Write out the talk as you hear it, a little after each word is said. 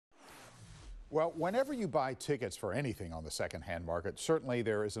Well, whenever you buy tickets for anything on the secondhand market, certainly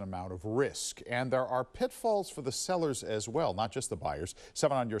there is an amount of risk. And there are pitfalls for the sellers as well, not just the buyers.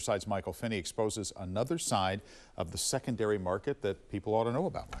 7 on Your Side's Michael Finney exposes another side of the secondary market that people ought to know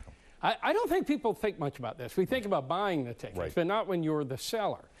about, Michael. I don't think people think much about this. We think about buying the tickets, right, but not when you're the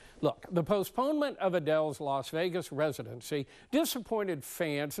seller. Look, the postponement of Adele's Las Vegas residency disappointed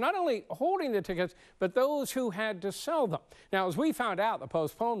fans, not only holding the tickets, but those who had to sell them. Now, as we found out, the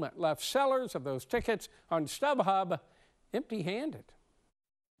postponement left sellers of those tickets on StubHub empty-handed.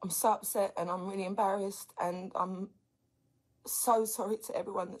 I'm so upset and I'm really embarrassed, and I'm so sorry to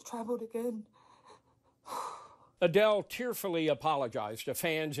everyone that's travelled again. Adele tearfully apologized to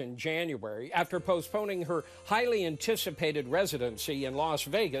fans in January after postponing her highly anticipated residency in Las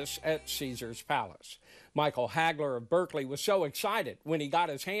Vegas at Caesars Palace. Michael Hagler of Berkeley was so excited when he got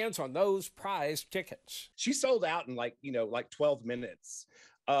his hands on those prized tickets. She sold out in like 12 minutes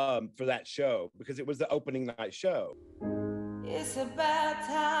for that show because it was the opening night show. It's about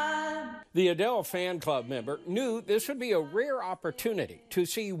time. The Adele fan club member knew this would be a rare opportunity to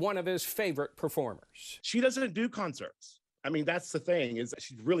see one of his favorite performers. She doesn't do concerts. I mean, that's the thing, is that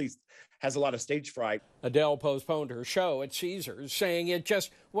she really has a lot of stage fright. Adele postponed her show at Caesars, saying it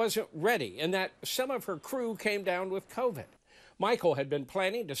just wasn't ready and that some of her crew came down with COVID. Michael had been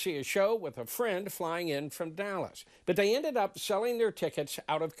planning to see a show with a friend flying in from Dallas, but they ended up selling their tickets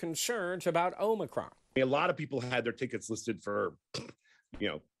out of concerns about Omicron. A lot of people had their tickets listed for,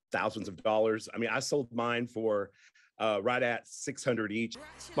 thousands of dollars. I mean, I sold mine for right at $600 each.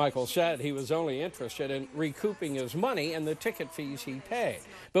 Michael said he was only interested in recouping his money and the ticket fees he paid.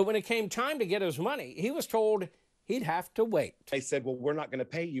 But when it came time to get his money, he was told he'd have to wait. They said, well, we're not going to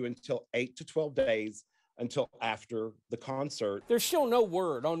pay you until 8 to 12 days until after the concert. There's still no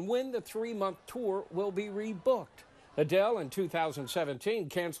word on when the 3-month tour will be rebooked. Adele in 2017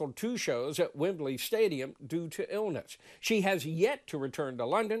 canceled 2 shows at Wembley Stadium due to illness. She has yet to return to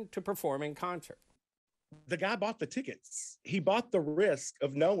London to perform in concert. The guy bought the tickets. He bought the risk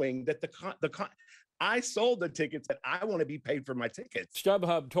of knowing that I sold the tickets, that I want to be paid for my tickets.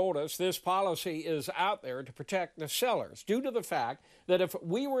 StubHub told us this policy is out there to protect the sellers due to the fact that if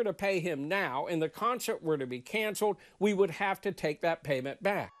we were to pay him now and the concert were to be canceled, we would have to take that payment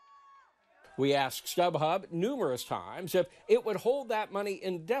back. We asked StubHub numerous times if it would hold that money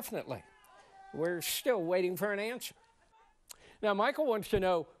indefinitely. We're still waiting for an answer. Now, Michael wants to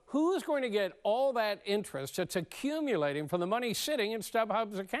know who's going to get all that interest that's accumulating from the money sitting in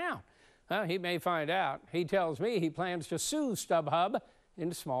StubHub's account. Well, he may find out. He tells me he plans to sue StubHub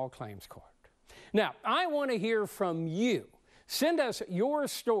in small claims court. Now, I want to hear from you. Send us your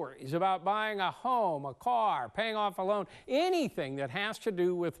stories about buying a home, a car, paying off a loan, anything that has to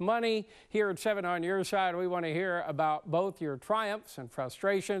do with money. Here at 7 on Your Side, we want to hear about both your triumphs and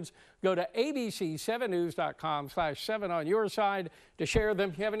frustrations. Go to abc7news.com/7onyourside to share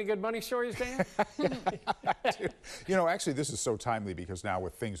them. You have any good money stories, Dan? Actually, this is so timely because now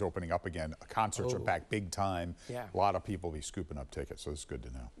with things opening up again, concerts are back big time. Yeah. A lot of people will be scooping up tickets, so it's good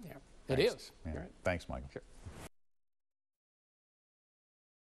to know. Yeah, Thanks. it is. Yeah. Right. Thanks, Michael. Sure.